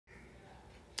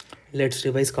Let's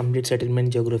revise complete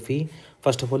settlement geography.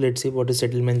 First of all, let's see what is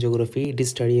settlement geography. It is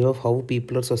study of how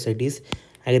people or societies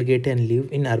aggregate and live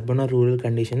in urban or rural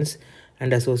conditions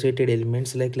and associated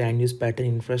elements like land use pattern,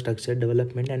 infrastructure,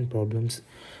 development, and problems.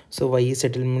 So, why is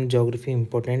settlement geography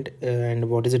important and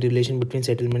what is the relation between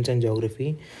settlements and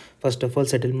geography? First of all,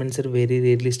 settlements are very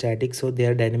rarely static, so they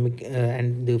are dynamic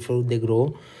and therefore they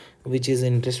grow, which is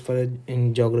interest for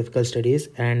in geographical studies.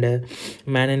 And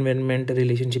man environment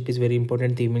relationship is very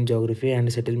important theme in geography,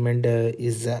 and settlement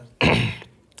is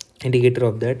indicator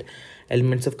of that.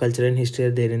 Elements of culture and history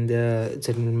are there in the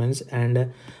settlements,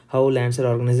 and how lands are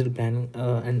organized, plan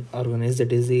and organized,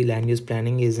 that is the land use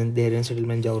planning is in there in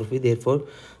settlement geography. Therefore,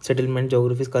 settlement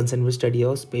geography is concerned with study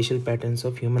of spatial patterns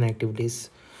of human activities.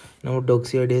 Now,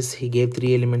 Doxiades, he gave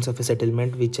three elements of a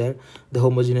settlement, which are the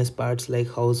homogeneous parts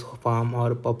like house, farm,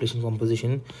 or population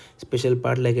composition, special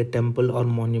part like a temple or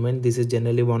monument, this is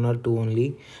generally one or two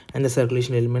only, and the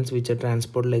circulation elements, which are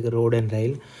transport like a road and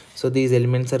rail. So these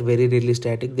elements are very rarely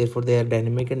static, therefore they are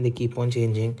dynamic and they keep on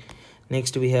changing.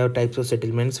 Next, we have types of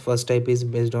settlements. First type is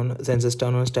based on census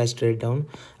town or statutory town.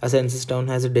 A census town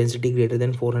has a density greater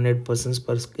than 400 persons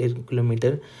per square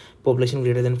kilometer, population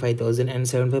greater than 5,000, and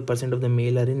 75% of the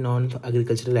male are in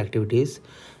non-agricultural activities.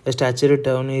 A statutory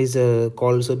town is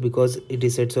called so because it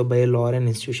is set so by a law or an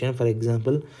institution. For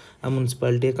example, a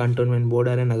municipality, a cantonment board,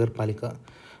 or a nagarpalika.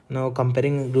 Now,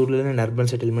 comparing rural and urban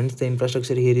settlements, the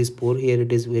infrastructure here is poor. Here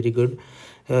it is very good.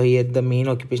 Here the main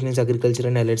occupation is agriculture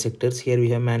and allied sectors. Here we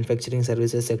have manufacturing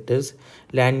services sectors.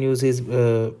 Land use is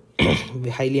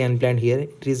highly unplanned here.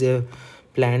 It is a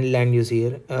planned land use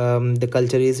here. The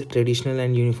culture is traditional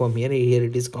and uniform here. Here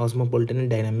it is cosmopolitan and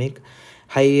dynamic.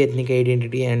 High ethnic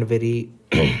identity and very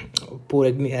poor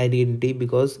identity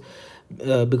because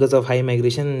of high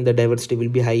migration, the diversity will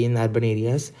be high in urban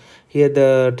areas. Here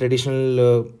the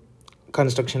traditional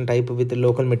construction type with the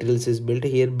local materials is built.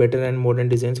 Here better and modern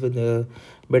designs with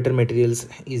better materials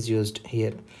is used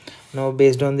here. Now,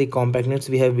 based on the compactness,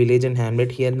 we have village and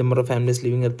hamlet. Here number of families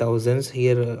living are thousands.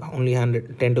 Here only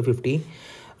 110 to 50.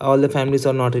 All the families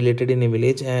are not related in a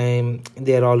village, and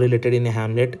they are all related in a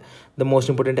hamlet. The most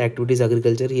important activity is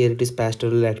agriculture. Here it is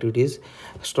pastoral activities.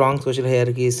 Strong social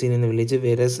hierarchy is seen in the village,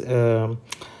 whereas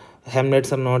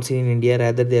hamlets are not seen in India.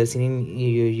 Rather, they are seen in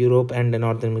Europe and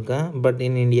North America. But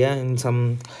in India, in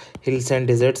some hills and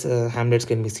deserts, hamlets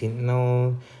can be seen.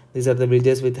 Now, these are the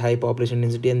villages with high population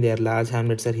density, and they are large.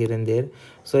 Hamlets are here and there.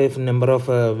 So, if number of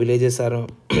villages are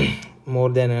more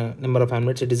than a number of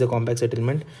hamlets, it is a compact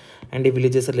settlement, and if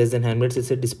villages are less than hamlets,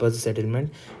 it's a dispersed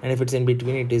settlement, and if it's in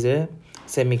between, it is a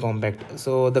semi-compact.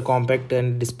 So the compact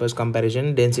and dispersed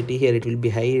comparison, density here it will be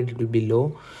high, it will be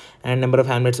low, and number of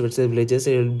hamlets versus villages,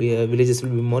 it will be villages will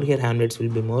be more, here hamlets will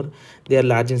be more. They are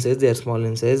large in size, they are small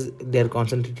in size, they are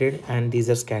concentrated, and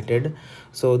these are scattered.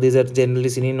 So these are generally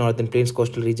seen in northern plains,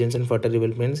 coastal regions, and fertile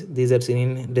river plains. These are seen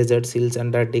in deserts, hills,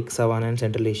 Antarctic, savanna, and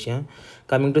Central Asia.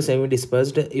 Coming to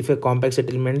semi-dispersed, if a compact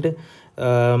settlement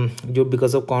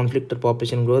because of conflict or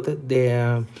population growth,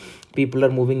 people are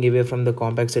moving away from the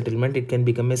compact settlement, it can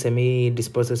become a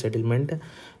semi-dispersed settlement.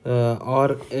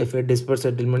 Or if a dispersed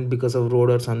settlement because of road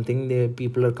or something, the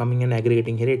people are coming and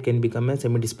aggregating here, it can become a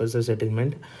semi-dispersed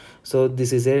settlement. So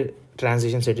this is a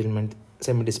transition settlement,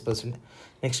 semi-dispersed.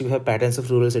 Next, we have patterns of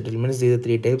rural settlements. These are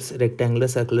three types: rectangular,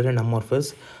 circular, and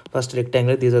amorphous. First,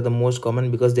 rectangular. These are the most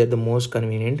common because they are the most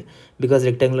convenient. Because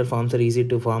rectangular farms are easy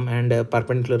to farm, and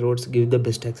perpendicular roads give the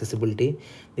best accessibility.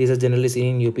 These are generally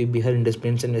seen in UP, Bihar, Indus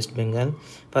Plains, and West Bengal.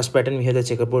 First pattern, we have the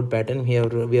checkerboard pattern. We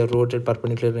have roads at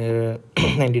perpendicular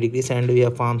 90 degrees, and we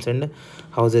have farms and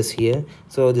houses here.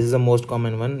 So this is the most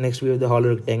common one. Next, we have the hollow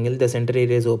rectangle. The center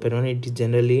area is open one. It is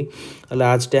generally a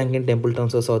large tank in temple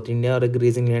towns of South India, or a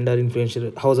grazing land, or influential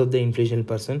house of the influential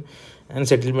person, and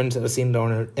settlements are seen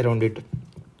around it.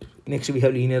 Next, we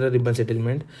have linear ribbon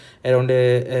settlement along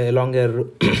a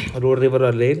road, river,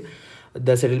 or rail.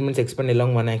 The settlements expand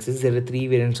along one axis. There are three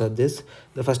variants of this.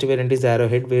 The first variant is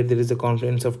arrowhead, where there is a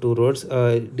confluence of two roads.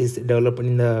 It is developed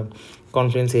in the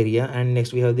confluence area. And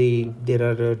next, we have there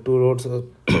are two roads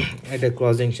at a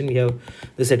cross junction. We have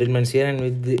the settlements here,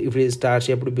 and if it is star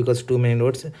shaped because too many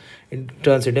roads, it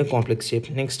turns into a complex shape.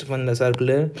 Next, from the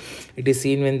circular, it is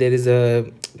seen when there is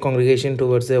a congregation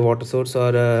towards a water source,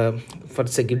 or for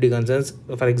security concerns.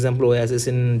 For example, oasis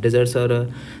in deserts,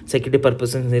 or security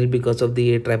purposes because of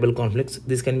the tribal conflicts.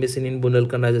 This can be seen in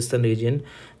Bundelkhand, Rajasthan region,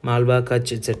 Malwa,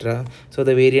 Kutch, etc. So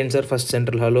the variants are: first,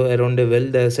 central hollow around a well.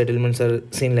 The settlements are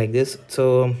seen like this.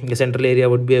 So the central area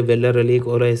would be a well or a lake,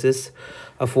 oasis,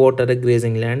 a fort, or a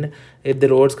grazing land. If the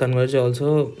roads converge,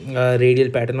 also radial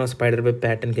pattern or spider web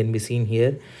pattern can be seen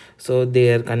here. so they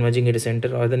are converging at a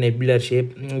center, or the nebular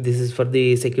shape. This is for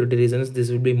the security reasons, this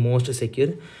will be most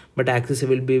secure, but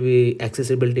accessibility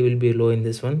will be low in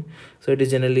this one. So it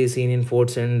is generally seen in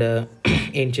forts and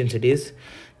ancient cities.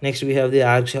 Next we have the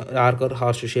arc or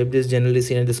horseshoe shape. This is generally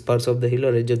seen at the spurs of the hill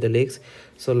or edge of the lakes.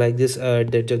 So like this,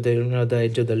 at the edge of the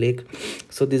edge of the lake.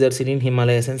 So these are seen in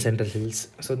Himalayas and central hills.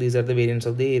 So these are the variants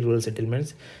of the rural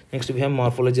settlements. Next we have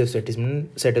morphology of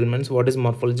settlements. What is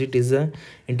morphology? It is the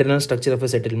internal structure of a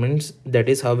settlement, that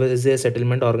is how is a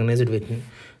settlement organized within.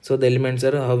 So the elements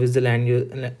are how is the land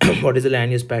use what is the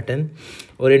land use pattern,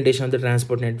 orientation of the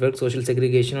transport network, social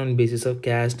segregation on basis of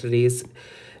caste, race,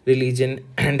 religion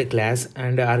and class,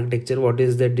 and architecture, what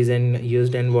is the design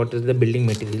used and what is the building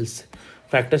materials.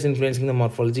 Factors influencing the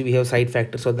morphology: we have site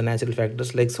factors or the natural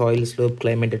factors like soil, slope,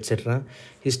 climate, etc.,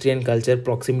 history and culture,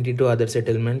 proximity to other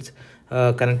settlements,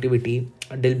 connectivity,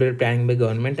 deliberate planning by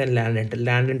government, and land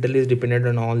rental is dependent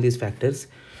on all these factors.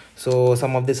 So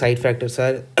some of the site factors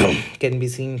are can be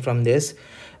seen from this.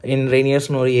 In rainy or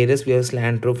snowy areas we have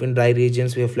slant roof, in dry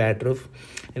regions we have flat roof,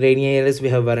 in rainy areas we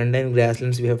have veranda, in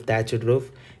grasslands we have thatched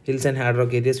roof, hills and hard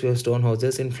rock areas we have stone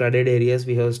houses, in flooded areas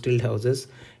we have stilt houses,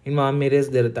 in warm areas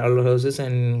there are taller houses,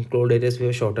 and in cold areas we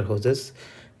have shorter houses.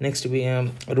 Next we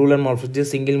have rural morphology.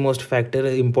 Single most factor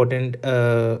important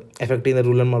affecting the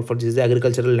rural morphology is the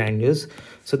agricultural land use.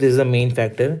 So this is the main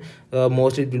factor.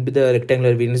 Most it will be the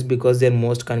rectangular buildings because they are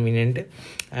most convenient,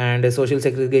 and social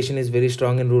segregation is very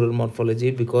strong in rural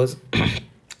morphology because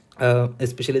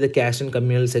especially the caste and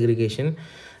communal segregation.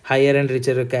 Higher and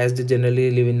richer castes generally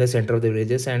live in the center of the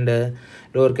villages, and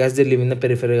lower castes they live in the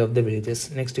periphery of the villages.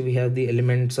 Next we have the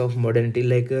elements of modernity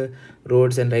like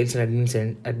roads and rails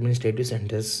and administrative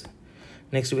centers.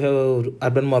 Next we have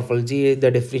urban morphology. The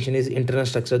definition is internal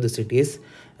structure of the cities,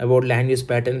 about land use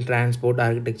pattern, transport,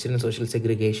 architecture and social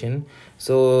segregation.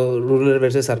 So rural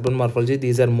versus urban morphology,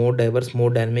 these are more diverse,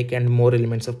 more dynamic and more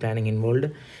elements of planning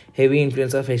involved. Heavy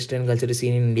influence of history and culture is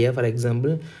seen in India. For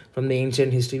example, from the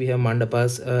ancient history we have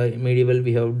mandapas, medieval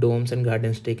we have domes and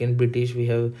gardens taken, British we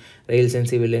have rails and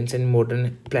civil lanes, and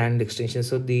modern planned extensions.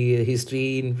 So the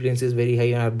history influence is very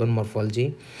high on urban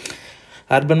morphology.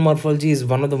 Urban morphology is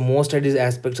one of the most studied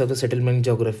aspects of the settlement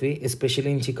geography,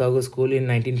 especially in Chicago School in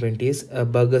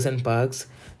 1920s. Burgess and Parks,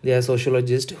 they are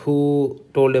sociologists who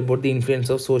told about the influence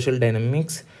of social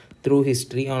dynamics through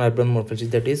history on urban morphology.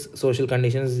 That is, social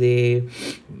conditions they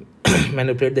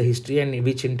manipulate the history, and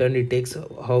which in turn it takes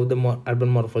how the urban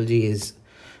morphology is.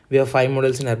 We have five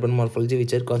models in urban morphology,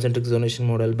 which are concentric zonation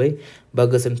model by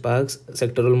Burgess and Parks,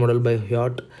 sectoral model by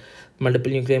Hyatt,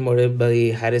 multiple nuclei model by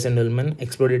Harris and Ullman,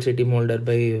 exploded city model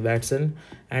by Watson,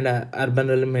 and urban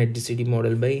realm city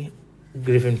model by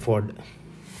Griffin Ford.